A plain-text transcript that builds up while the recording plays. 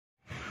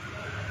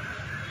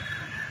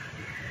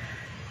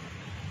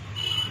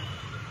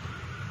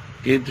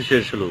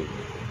కీర్తిశేషులు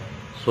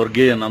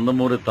స్వర్గీయ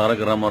నందమూరి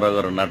తారక రామారావు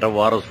గారు నట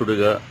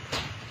వారసుడిగా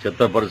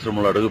చిత్ర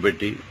పరిశ్రమలో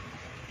అడుగుపెట్టి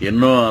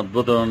ఎన్నో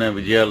అద్భుతమైన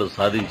విజయాలు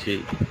సాధించి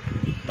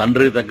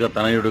తండ్రి తగ్గ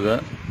తనయుడుగా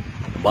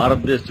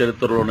భారతదేశ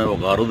చరిత్రలోనే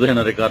ఒక అరుదైన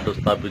రికార్డు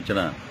స్థాపించిన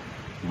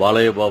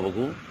బాలయ్య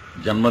బాబుకు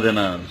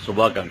జన్మదిన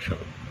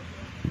శుభాకాంక్షలు.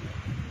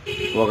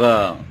 ఒక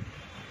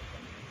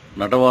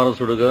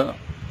నటవారసుడిగా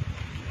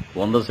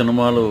 100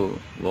 సినిమాలు,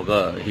 ఒక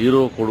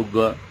హీరో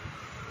కొడుకుగా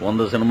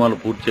 100 సినిమాలు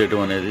పూర్తి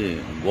చేయడం అనేది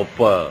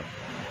గొప్ప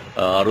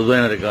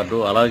అరుదైన రికార్డు.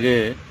 అలాగే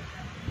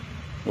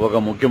ఒక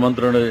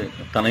ముఖ్యమంత్రి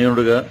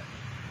తనయుడిగా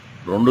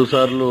 2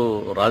 సార్లు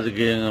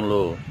రాజకీయంలో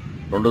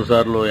 2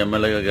 సార్లు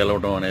ఎమ్మెల్యేగా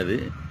గెలవడం అనేది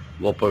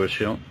గొప్ప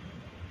విషయం.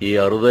 ఈ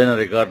అరుదైన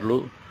రికార్డులు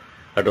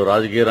అటు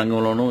రాజకీయ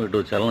రంగంలోనూ ఇటు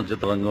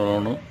చలనచిత్ర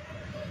రంగంలోనూ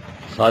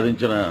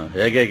సాధించిన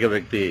ఏకైక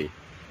వ్యక్తి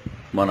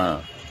మన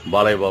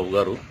బాలయ్య బాబు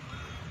గారు.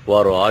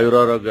 వారు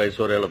ఆయురారోగ్య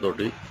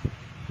ఐశ్వర్యాలతోటి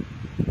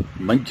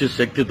మంచి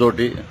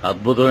శక్తితోటి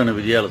అద్భుతమైన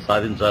విజయాలు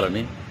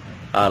సాధించాలని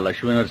ఆ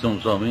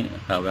లక్ష్మీనరసింహస్వామి,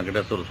 ఆ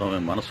వెంకటేశ్వర స్వామి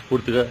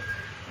మనస్ఫూర్తిగా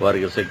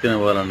వారికి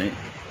శక్తినివ్వాలని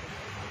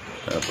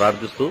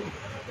ప్రార్థిస్తూ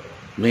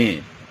మీ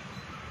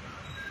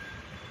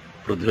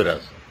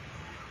పృథ్వీరాజ్.